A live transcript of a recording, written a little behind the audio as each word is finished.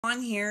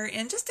On here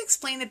and just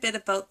explain a bit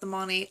about the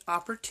Monat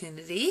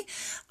Opportunity.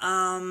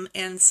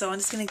 And so I'm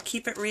just going to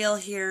keep it real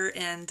here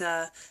and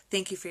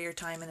thank you for your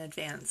time in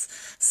advance.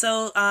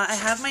 So I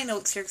have my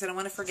notes here because I don't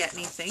want to forget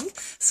anything.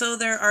 So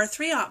there are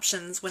three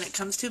options when it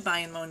comes to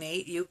buying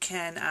Monat. You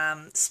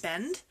can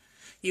spend,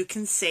 you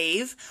can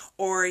save,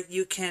 or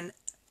you can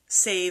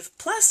save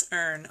plus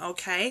earn,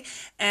 okay?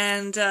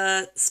 And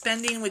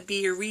spending would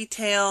be your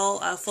retail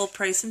full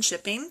price and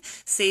shipping.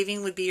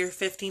 Saving would be your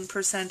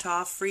 15%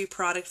 off, free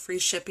product, free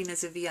shipping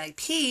as a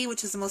VIP,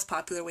 which is the most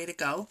popular way to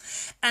go.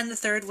 And the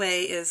third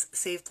way is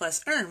save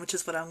plus earn, which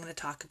is what I'm going to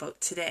talk about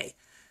today.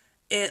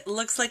 It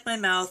looks like my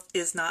mouth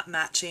is not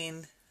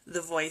matching the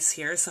voice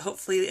here, so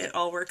hopefully it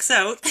all works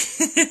out.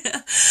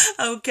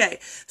 Okay,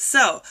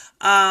 so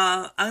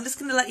I'm just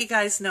going to let you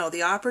guys know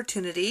the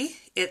opportunity.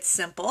 It's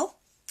simple,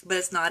 but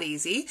it's not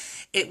easy.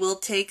 It will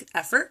take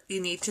effort.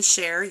 You need to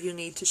share. You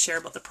need to share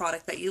about the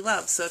product that you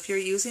love. So if you're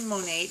using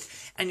Monat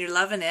and you're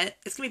loving it,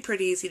 it's going to be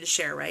pretty easy to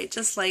share, right?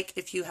 Just like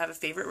if you have a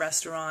favorite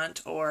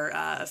restaurant or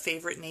a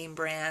favorite name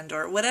brand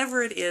or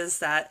whatever it is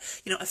that,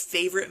 a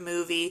favorite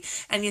movie,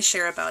 and you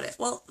share about it.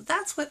 Well,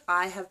 that's what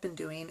I have been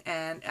doing,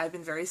 and I've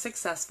been very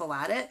successful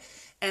at it.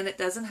 And it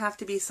doesn't have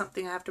to be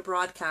something I have to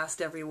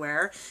broadcast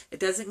everywhere. It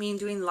doesn't mean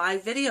doing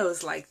live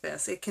videos like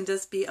this. It can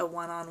just be a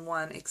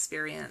one-on-one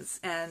experience.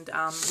 And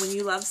when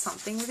you love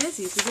something, it is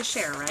easy to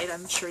share, right?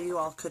 I'm sure you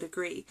all could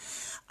agree.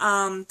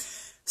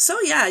 So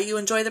yeah, you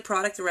enjoy the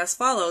product, the rest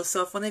follows.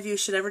 So if one of you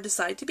should ever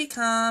decide to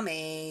become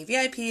a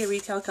VIP, a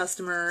retail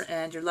customer,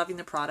 and you're loving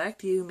the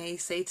product, you may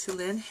say to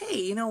Lynn, hey,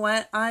 you know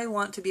what? I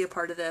want to be a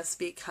part of this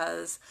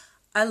because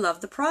I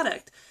love the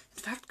product.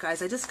 In fact,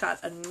 guys, I just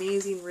got an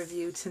amazing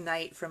review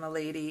tonight from a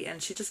lady,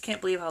 and she just can't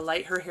believe how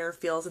light her hair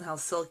feels and how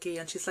silky,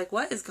 and she's like,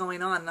 what is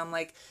going on? And I'm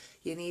like,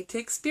 you need to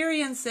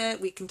experience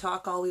it. We can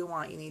talk all we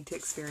want. You need to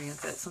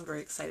experience it. So I'm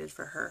very excited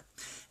for her.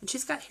 And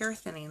she's got hair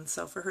thinning,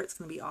 so for her it's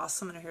going to be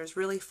awesome, and her hair is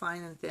really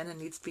fine and thin and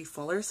needs to be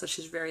fuller, so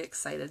she's very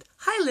excited.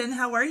 Hi, Lynn.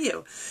 How are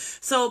you?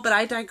 But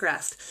I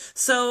digressed.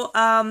 So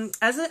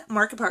as a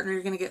market partner,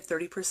 you're going to get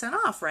 30%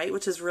 off, right?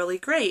 Which is really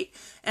great.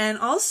 And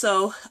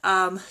also,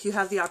 you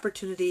have the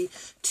opportunity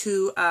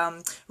to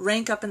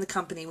rank up in the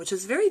company, which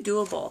is very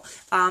doable.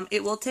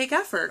 It will take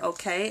effort,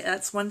 okay?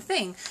 That's one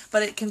thing,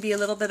 but it can be a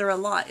little bit or a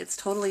lot. It's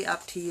totally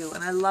up to you,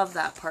 and I love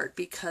that part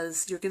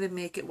because you're going to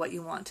make it what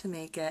you want to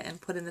make it and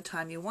put in the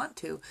time you want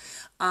to.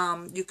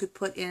 You could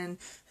put in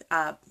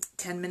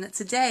 10 minutes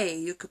a day.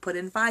 You could put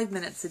in 5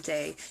 minutes a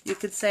day. You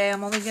could say,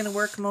 I'm only going to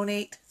work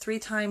Monat 3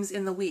 times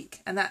in the week,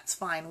 and that's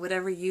fine,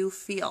 whatever you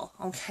feel,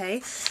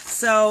 okay?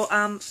 So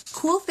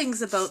cool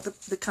things about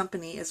the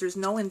company is there's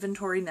no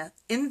inventory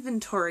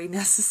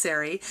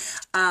necessary.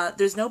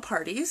 There's no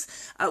parties.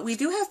 We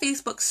do have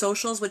Facebook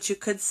socials, which you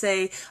could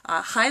say,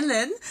 hi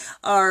Lynn,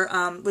 or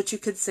which you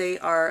could say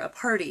are a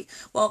party.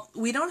 Well,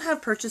 we don't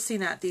have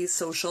purchasing at these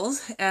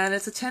socials, and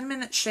it's a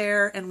 10-minute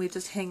share, and we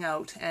just hang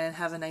out and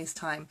have a nice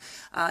time.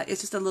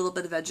 It's just a little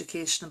bit of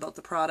education about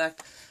the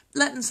product,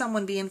 letting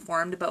someone be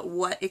informed about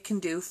what it can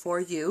do for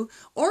you,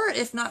 or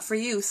if not for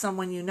you,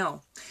 someone you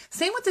know.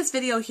 Same with this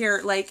video here,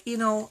 like,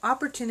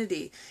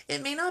 opportunity.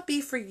 It may not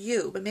be for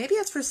you, but maybe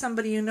it's for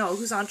somebody you know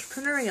who's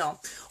entrepreneurial,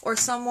 or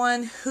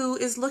someone who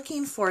is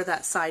looking for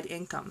that side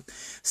income.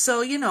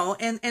 So,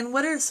 and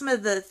what are some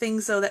of the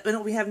things, though,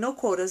 that we have no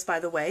quotas, by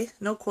the way.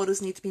 No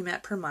quotas need to be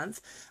met per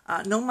month.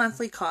 No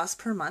monthly cost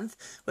per month,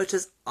 which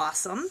is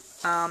awesome.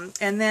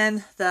 And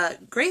then the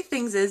great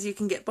things is you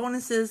can get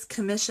bonuses,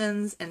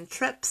 commissions, and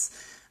trips.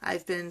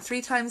 I've been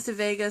 3 times to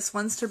Vegas,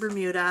 once to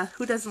Bermuda.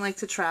 Who doesn't like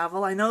to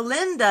travel? I know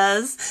Lynn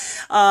does,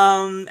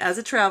 as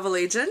a travel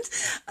agent.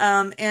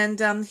 One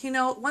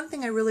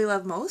thing I really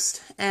love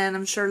most, and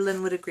I'm sure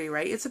Lynn would agree,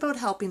 right? It's about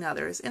helping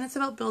others, and it's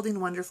about building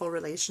wonderful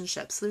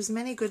relationships. There's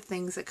many good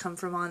things that come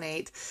from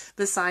Monat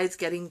besides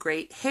getting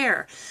great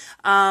hair.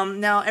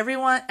 Now,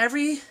 everyone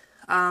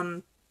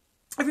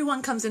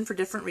comes in for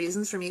different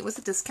reasons. For me, it was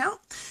a discount,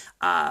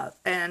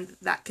 and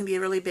that can be a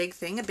really big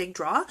thing, a big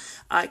draw.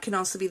 It can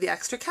also be the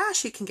extra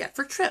cash you can get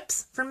for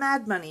trips, for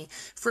mad money,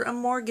 for a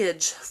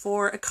mortgage,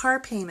 for a car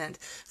payment.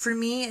 For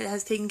me, it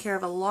has taken care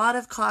of a lot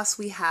of costs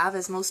we have,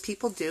 as most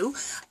people do,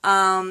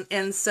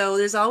 and so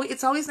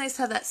it's always nice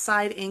to have that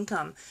side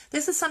income.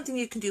 This is something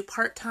you can do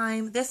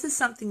part-time. This is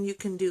something you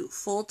can do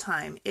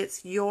full-time.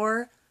 It's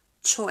your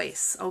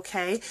choice,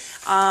 okay?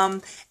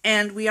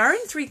 And we are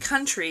in 3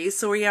 countries.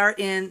 So we are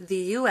in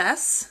the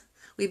US.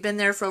 We've been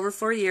there for over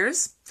 4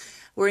 years.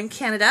 We're in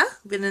Canada.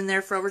 We've been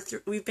here for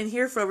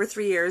over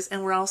 3 years,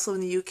 and we're also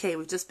in the UK.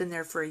 We've just been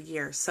there for a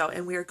year. So,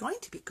 and we are going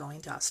to be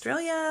going to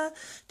Australia,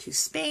 to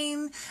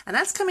Spain, and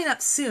that's coming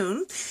up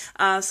soon.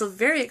 So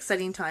very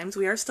exciting times.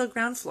 We are still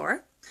ground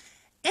floor.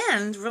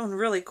 And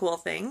really cool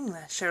thing, I'm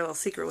going to share a little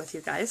secret with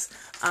you guys.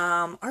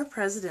 Our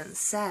president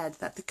said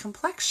that the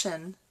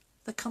complexion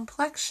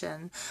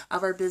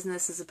of our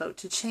business is about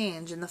to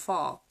change in the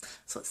fall.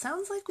 So it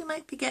sounds like we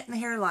might be getting a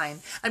hairline.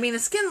 I mean, a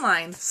skin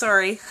line.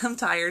 Sorry, I'm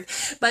tired.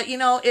 But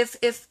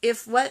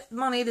if what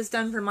Monat has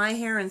done for my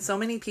hair and so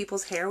many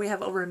people's hair, we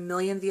have over 1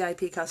 million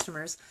VIP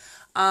customers.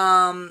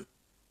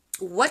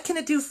 What can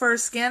it do for our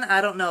skin?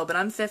 I don't know, but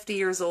I'm 50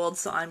 years old,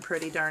 so I'm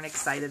pretty darn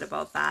excited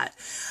about that.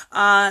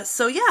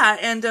 So yeah,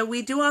 and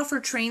we do offer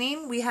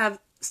training. We have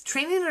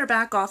training in our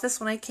back office.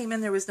 When I came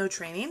in, there was no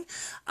training.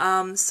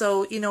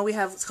 So, you know, we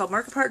have, it's called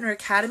Market Partner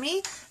Academy.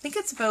 I think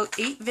it's about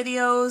 8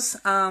 videos,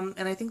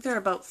 and I think they're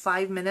about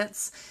 5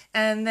 minutes.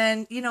 And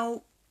then, you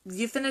know,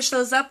 you finish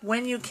those up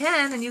when you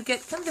can, and you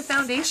get kind of the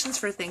foundations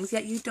for things,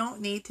 yet you don't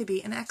need to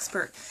be an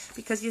expert.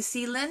 Because you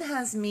see, Lynn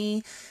has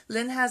me,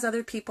 Lynn has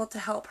other people to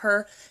help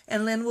her,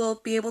 and Lynn will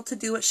be able to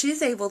do what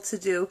she's able to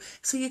do.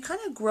 So you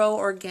kind of grow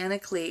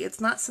organically. It's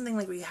not something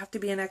like where you have to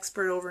be an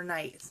expert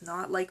overnight. It's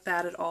not like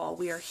that at all.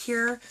 We are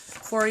here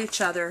for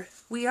each other.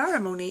 We are a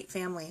Monat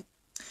family.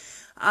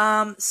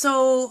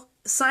 So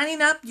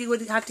signing up, you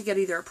would have to get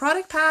either a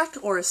product pack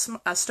or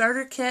a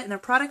starter kit, and a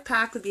product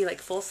pack would be like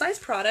full-size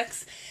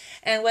products.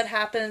 And what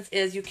happens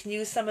is you can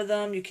use some of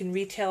them, you can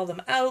retail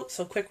them out,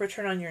 so quick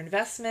return on your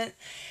investment,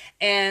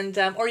 and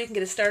or you can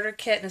get a starter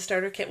kit, and a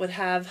starter kit would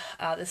have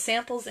the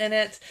samples in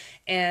it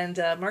and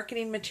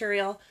marketing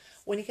material.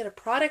 When you get a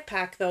product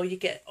pack, though, you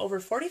get over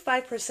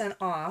 45%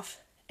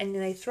 off, and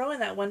then they throw in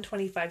that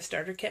 $125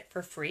 starter kit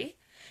for free.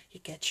 You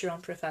get your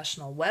own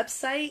professional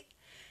website.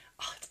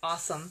 Oh, it's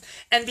awesome.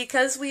 And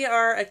because we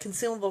are a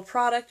consumable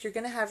product, you're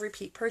going to have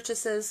repeat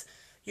purchases.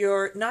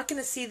 You're not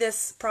going to see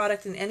this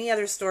product in any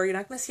other store. You're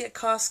not going to see it at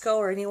Costco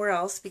or anywhere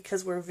else,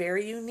 because we're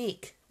very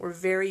unique. We're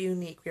very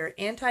unique. We are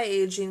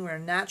anti-aging, we're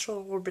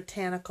natural, we're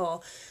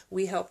botanical.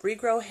 We help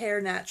regrow hair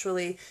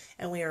naturally,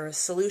 and we are a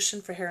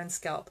solution for hair and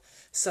scalp.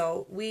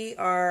 So we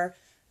are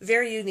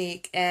very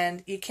unique,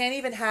 and you can't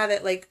even have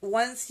it like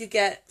once you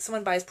get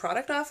someone buys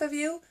product off of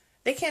you,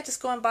 they can't just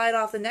go and buy it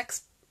off the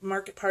next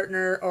market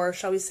partner, or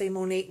shall we say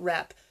Monat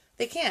rep.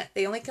 They can't.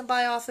 They only can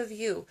buy off of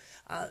you.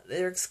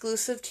 They're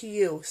exclusive to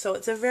you. So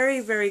it's a very,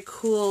 very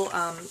cool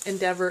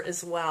endeavor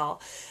as well.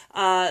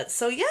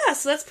 So yeah,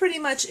 so that's pretty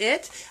much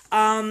it.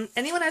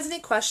 Anyone has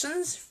any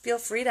questions, feel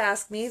free to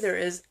ask me. There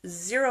is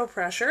zero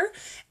pressure.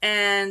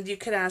 And you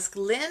could ask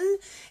Lynn.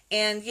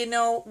 And you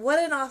know, what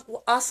an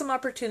awesome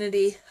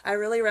opportunity. I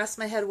really rest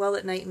my head well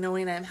at night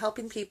knowing I'm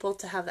helping people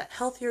to have that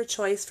healthier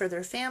choice for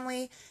their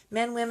family,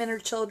 men, women, or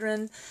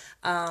children,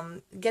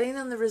 getting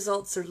them the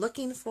results they're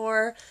looking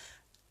for.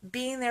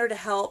 Being there to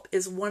help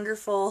is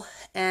wonderful,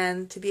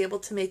 and to be able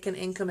to make an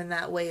income in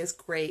that way is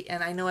great.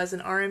 And I know as an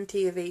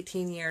RMT of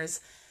 18 years,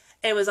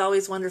 it was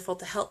always wonderful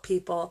to help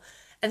people.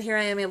 And here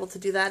I am able to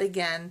do that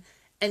again.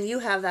 And you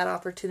have that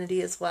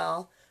opportunity as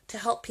well to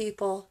help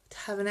people, to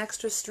have an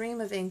extra stream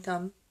of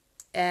income,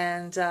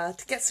 and to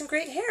get some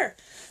great hair.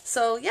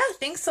 So yeah,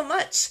 thanks so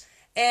much.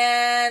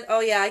 And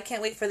oh yeah, I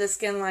can't wait for the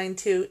skin line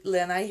too,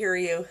 Lynn. I hear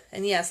you.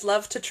 And yes,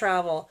 love to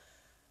travel.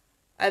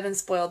 I've been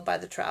spoiled by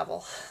the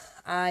travel.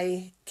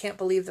 I can't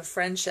believe the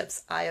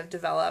friendships I have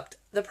developed,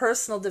 the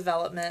personal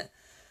development.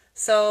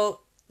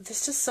 So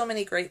there's just so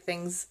many great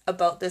things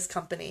about this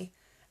company.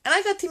 And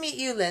I got to meet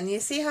you, Lynn. You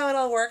see how it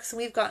all works, and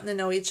we've gotten to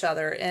know each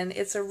other, and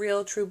it's a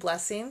real, true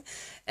blessing.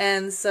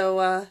 And so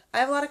I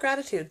have a lot of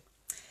gratitude.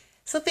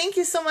 So thank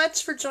you so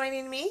much for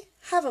joining me.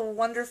 Have a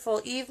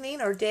wonderful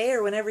evening or day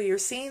or whenever you're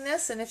seeing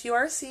this. And if you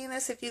are seeing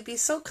this, if you'd be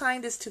so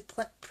kind as to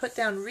put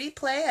down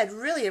replay, I'd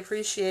really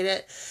appreciate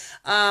it.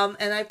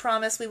 And I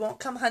promise we won't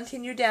come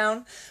hunting you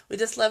down. We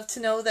just love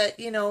to know that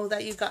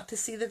you got to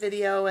see the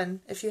video. And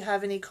if you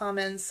have any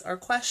comments or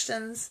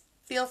questions,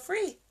 feel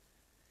free.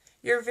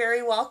 You're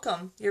very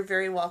welcome. You're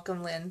very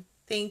welcome, Lynn.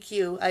 Thank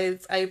you.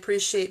 I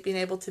appreciate being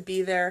able to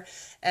be there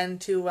and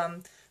to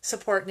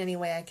support in any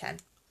way I can.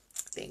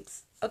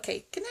 Thanks.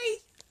 Okay, good night.